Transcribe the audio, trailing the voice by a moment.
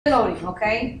loading,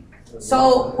 okay?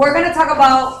 So we're going to talk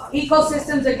about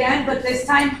ecosystems again, but this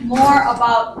time more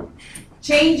about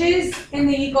changes in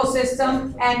the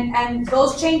ecosystem, and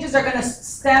those changes are going to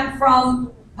stem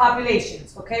from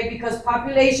populations, okay? Because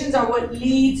populations are what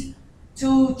leads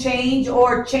to change,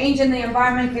 or change in the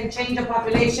environment can change a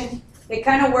population. It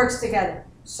kind of works together.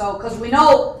 So, because we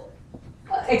know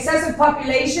excessive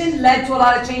population led to a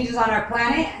lot of changes on our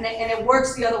planet, and it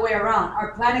works the other way around.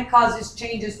 Our planet causes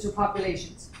changes to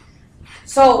populations.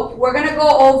 So we're going to go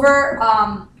over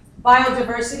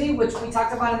biodiversity, which we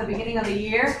talked about in the beginning of the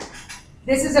year.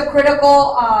 This is a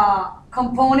critical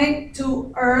component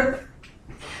to Earth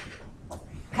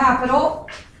capital.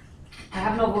 I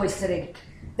have no voice today.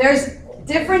 There's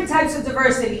different types of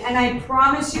diversity, and I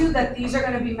promise you that these are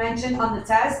going to be mentioned on the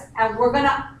test, and we're going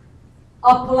to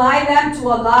apply them to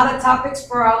a lot of topics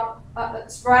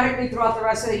sporadically throughout the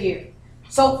rest of the year.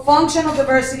 So functional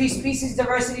diversity, species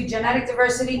diversity, genetic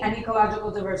diversity, and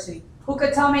ecological diversity. Who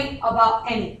could tell me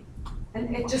about any?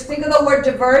 And just think of the word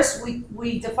diverse.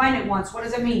 We defined it once. What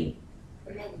does it mean?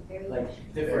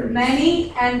 Like different.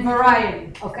 Many and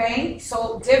variety, okay?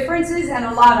 So differences and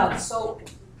a lot of. So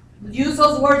use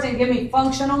those words and give me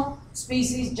functional,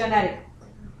 species, genetic.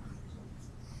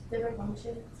 Different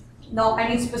functions. No, I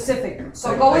need specific.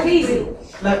 So go with easy.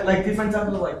 Like different types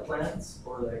of like plants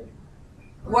or like.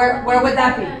 Where would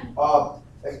that be?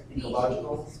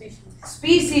 Ecological.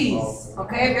 Species,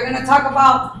 okay? If you're gonna talk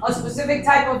about a specific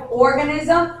type of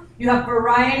organism, you have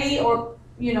variety, or,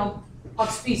 you know, of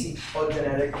species. Or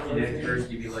genetic. Genetic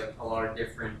diversity would be like a lot of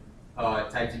different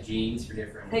types of genes for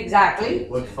different. Exactly.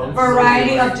 What function?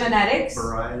 Variety of genetics.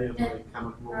 Variety of like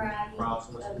chemical Variety.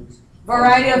 processes.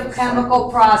 Variety of chemical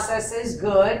processes,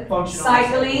 good. Functional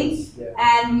Cycling cycles,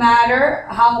 yeah. and matter,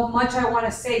 how much I want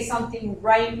to say something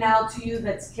right now to you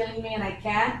that's killing me and I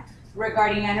can't,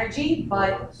 regarding energy,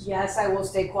 but yes, I will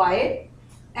stay quiet.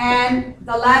 And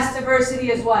the last diversity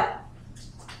is what?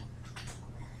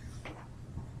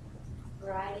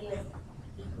 Variety of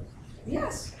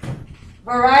Yes.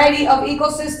 Variety of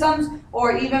ecosystems,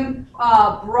 or even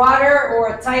broader,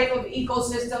 or a type of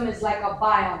ecosystem is like a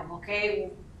biome, okay?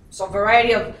 So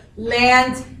variety of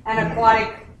land and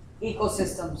aquatic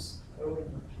ecosystems.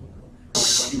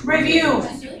 Review.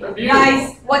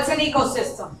 Guys, what's an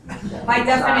ecosystem? By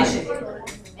definition.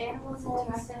 animals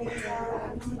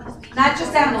interacting. Not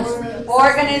just animals,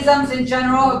 organisms in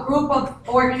general, a group of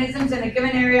organisms in a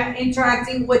given area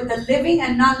interacting with the living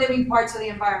and non-living parts of the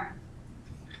environment.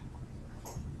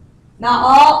 Now,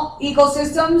 all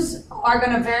ecosystems are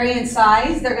going to vary in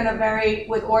size. They're going to vary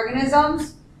with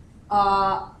organisms.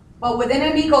 But within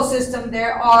an ecosystem,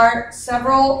 there are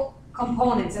several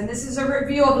components. And this is a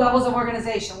review of levels of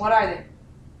organization. What are they?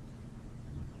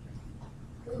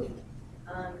 Food.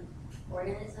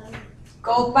 Organism.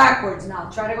 Go backwards now.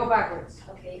 Try to go backwards.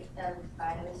 Okay.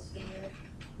 Biosphere.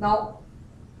 No,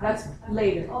 that's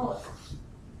later. Oh.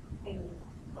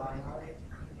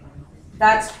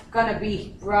 That's going to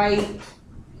be right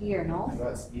here, no?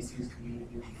 Species,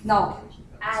 community. No.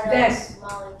 Atoms. This.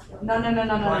 Molecule. No.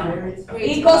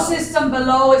 Ecosystem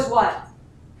below is what?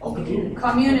 Oh, community.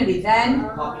 Community. Then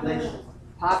Population.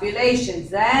 populations.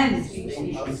 Then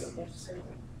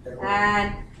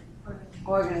and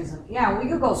organism. Yeah, we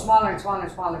could go smaller and smaller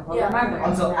and smaller. But remember,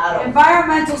 Until atoms.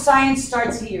 environmental science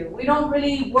starts here. We don't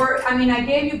really work. I mean, I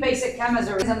gave you basic chem as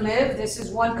a reason live. This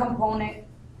is one component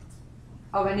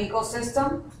of an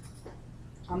ecosystem.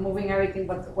 I'm moving everything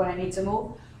but what I need to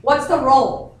move. What's the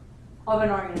role of an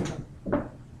organism?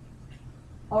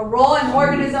 A role an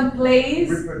organism plays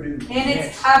Reproduce. in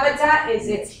its habitat is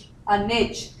it's a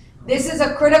niche. This is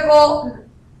a critical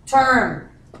term.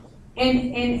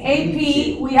 In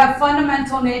AP, we have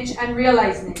fundamental niche and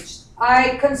realized niche.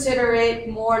 I consider it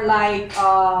more like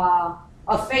a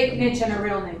fake niche and a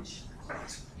real niche.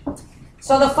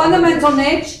 So the fundamental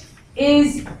niche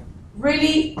is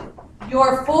really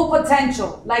your full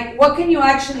potential. Like, what can you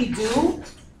actually do?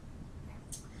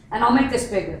 And I'll make this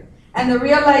bigger. And the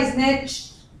realized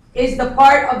niche is the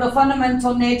part of the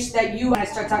fundamental niche that you, when I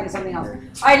start talking something else.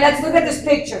 All right, let's look at this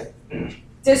picture.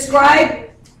 Describe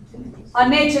a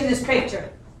niche in this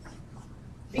picture.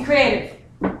 Be creative.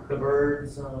 The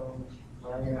birds,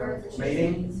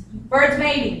 mating. Birds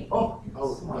mating. Oh.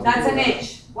 That's a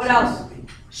niche. What else?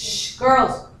 Shh,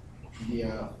 girls.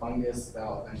 The fungus that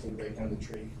will eventually break down the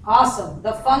tree. Awesome.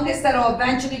 The fungus that will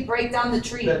eventually break down the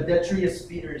tree. The detritus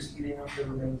feeder is eating up the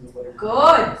remains of whatever.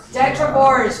 Good.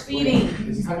 Detritivores feeding.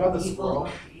 Is he talking about the squirrel?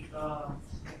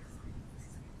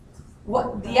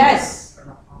 What? Yes.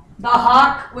 The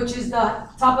hawk, which is the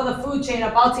top of the food chain,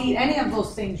 about to eat any of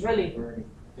those things, really.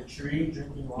 The tree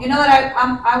drinking water. You know that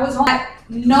I was home.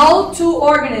 No two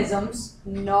organisms,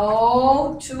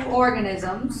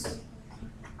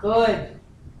 good,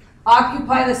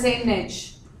 occupy the same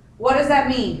niche. What does that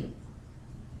mean?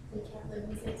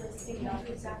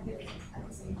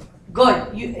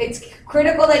 Good. It's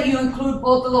critical that you include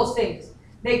both of those things.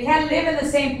 They can't live in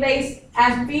the same place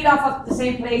and feed off of the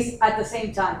same place at the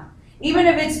same time. Even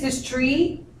if it's this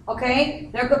tree, okay,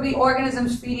 there could be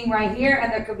organisms feeding right here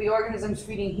and there could be organisms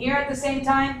feeding here at the same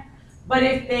time. But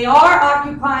if they are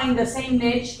occupying the same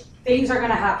niche, things are going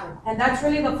to happen. And that's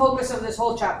really the focus of this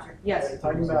whole chapter. Yes? You're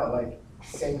talking about like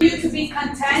same. For you to be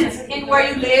content in where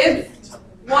you live,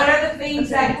 what are the things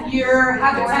that your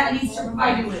habitat needs to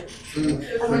provide you with? Food.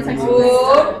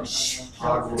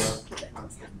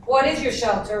 What is your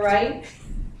shelter, right?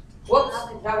 Whoops,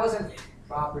 that wasn't.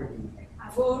 Property.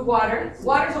 Food, water.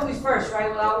 Water's always first, right?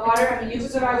 Without water, I mean, you can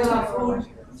survive without food.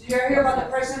 Did you ever hear about the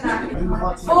person that?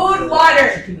 Food,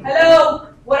 water.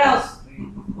 Hello. What else?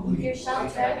 Your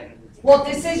shelter. Well,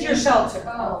 this is your shelter.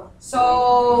 Oh.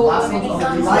 So, Life.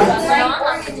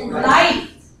 life.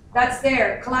 That's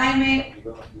there. Climate,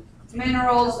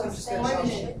 minerals. I'm just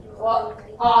gonna well,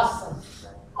 awesome.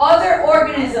 Other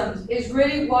organisms is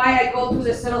really why I go through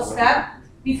this little step,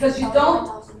 because you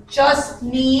don't just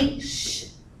need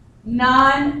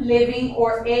non-living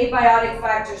or abiotic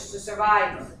factors to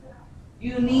survive.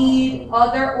 You need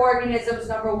other organisms,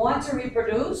 number one, to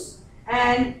reproduce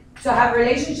and to have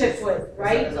relationships with,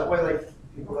 right? Is that why like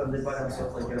people that live by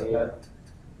themselves like get a pet?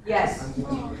 Yes. A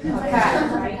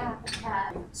cat,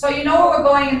 right? So you know where we're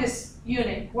going in this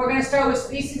unit. We're going to start with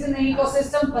species in the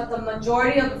ecosystem, but the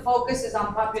majority of the focus is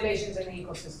on populations in the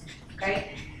ecosystem,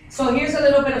 okay? So here's a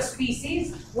little bit of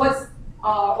species. What's,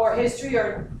 or history,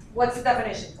 or what's the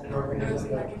definition? An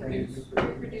organism that can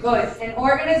reproduce. Good. An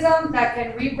organism that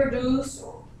can reproduce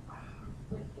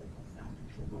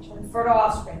fertile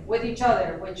offspring with each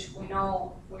other, which we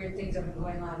know weird things have been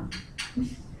going on.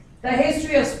 The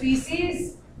history of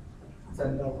species,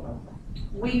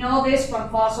 we know this from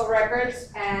fossil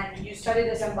records, and you study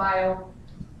this in bio.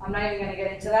 I'm not even going to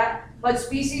get into that. But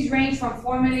species range from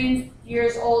 4 million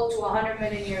years old to 100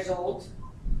 million years old.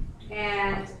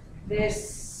 And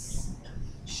this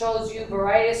shows you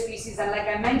variety of species. And like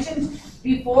I mentioned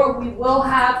before, we will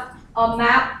have a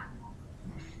map,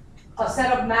 a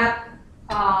set of map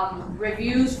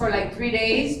reviews for like 3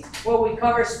 days, where we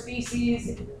cover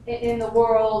species in the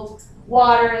world,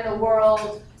 water in the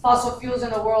world, fossil fuels in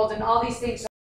the world, and all these things.